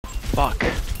fuck.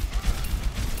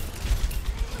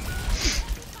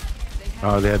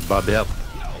 Oh, they had Babel.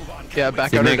 Yeah,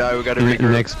 back out or die, we gotta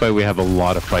regroup. Next fight we have a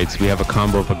lot of fights. We have a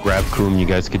combo of a grab Koom. You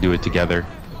guys could do it together.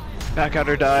 Back out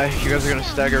or die. You guys are gonna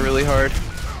stagger really hard.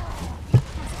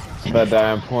 That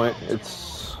die on point.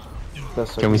 It's.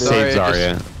 Can we save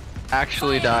Zarya? Just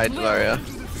actually died, Zarya.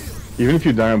 Even if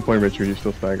you die on point, Richard, you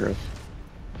still stagger us.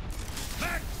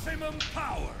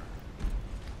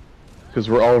 Because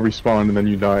we're all respawned and then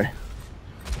you die.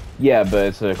 Yeah, but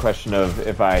it's a question of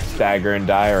if I stagger and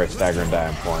die or I stagger and die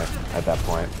on point at that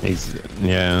point.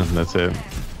 Yeah, that's it.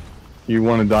 You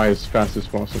want to die as fast as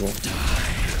possible.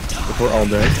 If we're all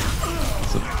dead.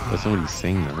 That's not what he's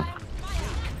saying though.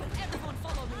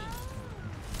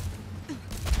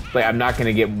 Like, I'm not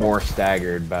gonna get more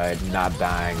staggered by not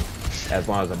dying as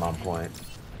long as I'm on point.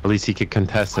 At least he could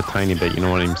contest a tiny bit, you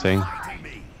know what I'm saying?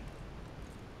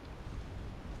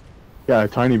 Yeah, a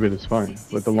tiny bit is fine,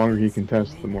 but the longer he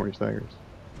contests, the more he staggers.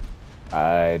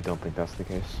 I don't think that's the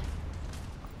case.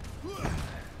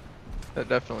 That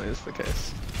definitely is the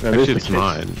case. Actually, it's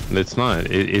not. It's not.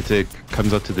 It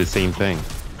comes up to the same thing.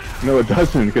 No, it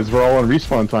doesn't, because we're all on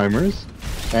respawn timers,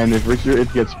 and if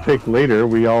Richard gets picked later,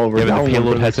 we all Yeah, but the down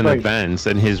payload for has an fight. advance,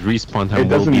 and his respawn time It will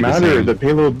doesn't be matter. the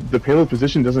same. The payload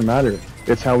position doesn't matter.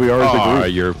 It's how we are as a Oh,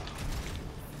 group. you're.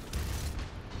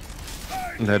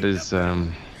 That is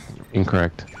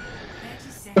incorrect.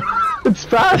 It's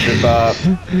fast.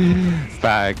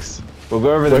 Facts. We'll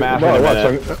go over the math in a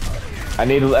minute. I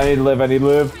need to live. I need to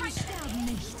live.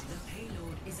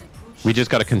 We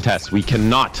just gotta contest. We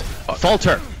cannot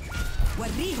falter.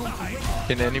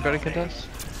 Can anybody contest?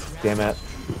 Damn it.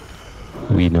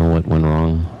 We know what went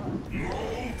wrong.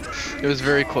 It was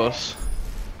very close.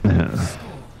 It's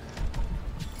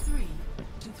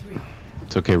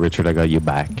okay, Richard. I got you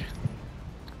back.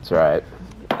 It's alright.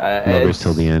 Lovers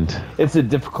till the end. It's a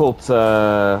difficult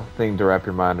thing to wrap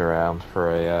your mind around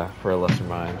for a lesser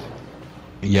mind.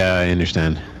 Yeah, I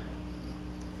understand.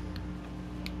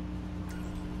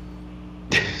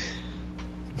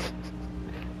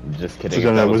 Just kidding.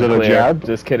 Was that a jab?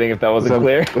 Just kidding. If that wasn't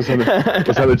clear. Was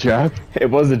that a jab? It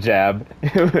was a jab.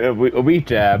 a weak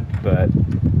jab, but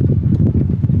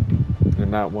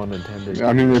not one intended.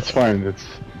 I mean, it's fine.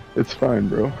 It's fine,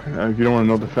 bro. If you don't want to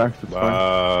know the facts, it's fine.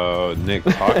 Wow, Nick,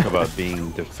 talk about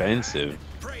being defensive.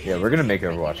 Yeah, we're gonna make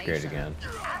Overwatch great again.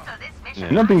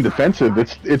 I'm not being defensive.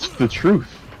 It's the truth.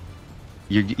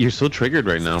 You're so triggered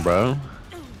right now, bro.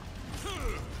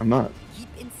 I'm not.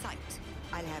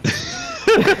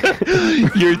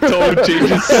 Your tone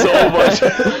changes so much.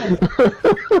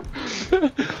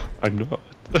 I'm not.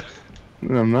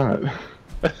 I'm not.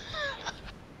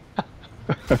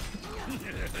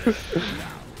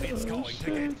 It's going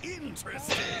to get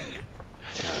interesting.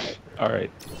 All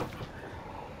right.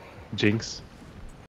 Jinx.